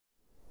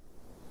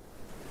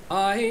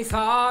I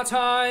thought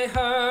I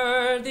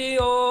heard the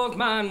old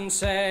man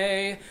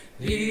say,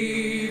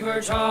 "Leave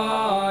her,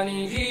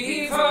 Johnny,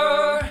 leave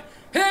her.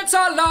 It's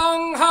a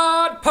long,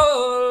 hard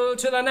pull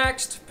to the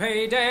next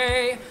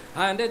payday,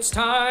 and it's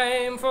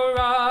time for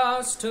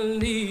us to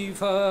leave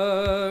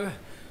her.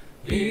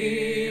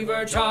 Leave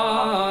her,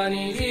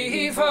 Johnny,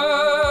 leave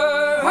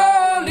her.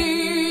 Oh,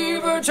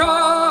 leave her,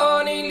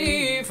 Johnny,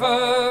 leave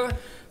her.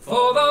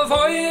 For the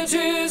voyage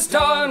is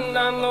done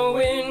and the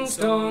winds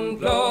don't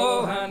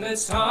blow, and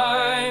it's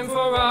time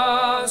for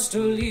us to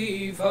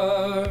leave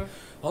her."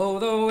 Oh,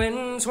 the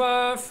winds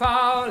were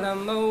foul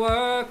and the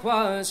work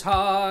was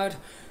hard.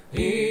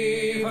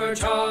 Leave her,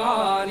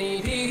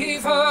 Johnny,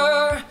 leave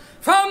her.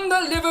 From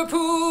the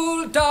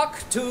Liverpool dock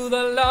to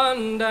the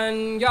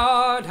London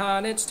yard,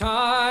 and it's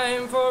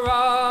time for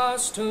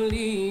us to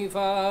leave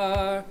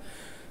her.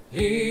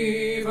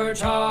 Leave her,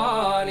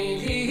 Johnny,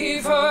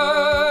 leave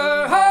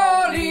her.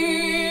 Oh,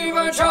 leave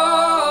her,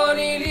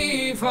 Johnny,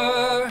 leave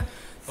her.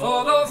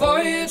 For the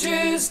voyage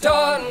is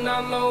done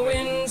and the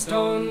winds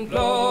don't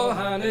blow,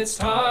 and it's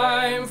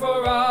time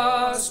for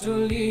us to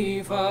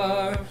leave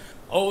her.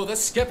 Oh, the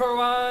skipper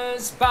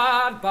was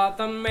bad, but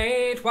the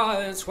mate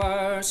was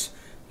worse.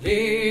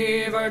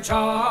 Leave her,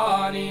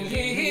 Johnny,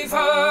 leave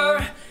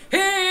her.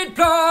 He'd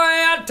blow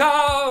you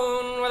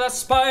down with a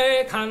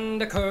spike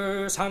and a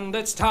curse, and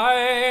it's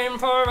time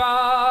for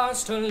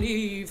us to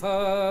leave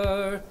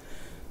her.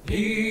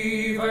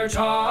 Leave her,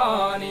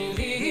 Johnny,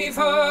 leave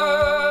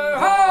her.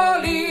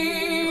 Oh,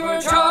 leave her,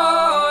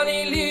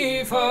 Johnny,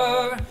 leave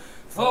her.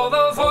 For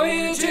the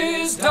voyage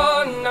is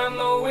done and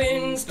the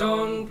winds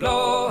don't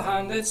blow,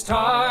 and it's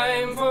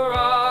time for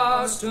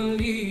us to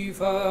leave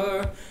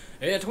her.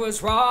 It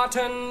was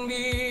rotten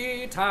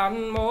meat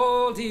and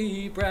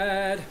mouldy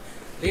bread.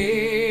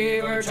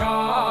 Leave her,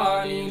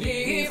 Johnny,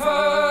 leave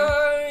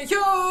her.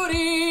 You'd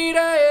eat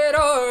it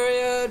or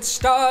you'd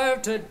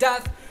starve to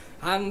death,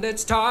 and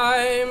it's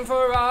time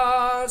for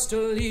us to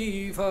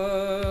leave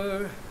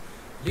her.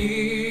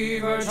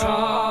 Leave her,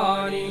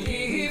 Johnny,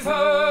 leave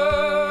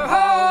her.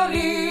 Oh,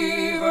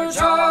 leave her,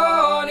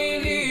 Johnny,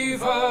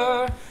 leave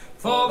her.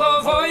 For the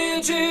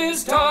voyage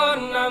is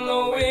done and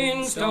the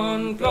winds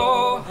don't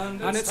blow,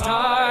 and it's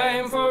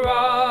time for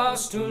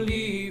us to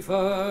leave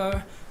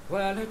her.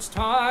 Well, it's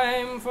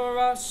time for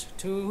us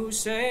to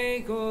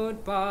say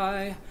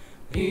goodbye.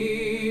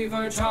 Leave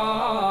her,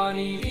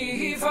 Johnny,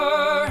 leave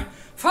her.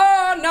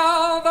 For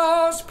now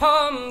those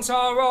pumps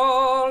are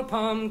all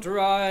pumped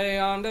dry,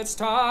 and it's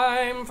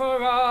time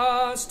for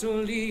us to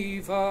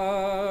leave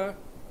her.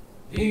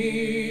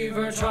 Leave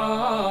her,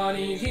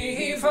 Johnny,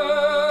 leave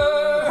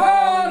her.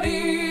 Oh,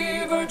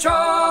 leave her,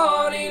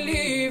 Johnny,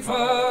 leave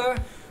her.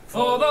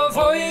 For the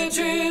voyage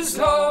is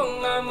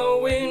long and the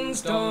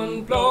winds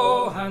don't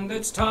blow, and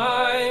it's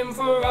time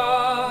for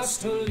us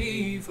to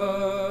leave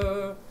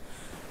her.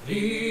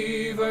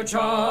 Leave her,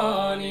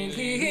 Johnny,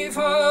 leave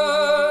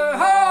her.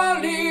 Oh,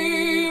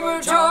 leave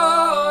her,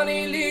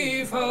 Johnny,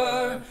 leave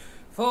her.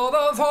 For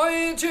the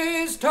voyage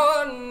is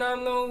done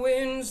and the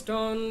winds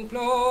don't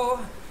blow,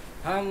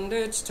 and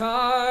it's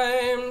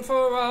time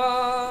for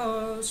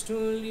us to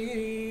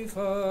leave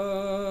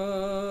her.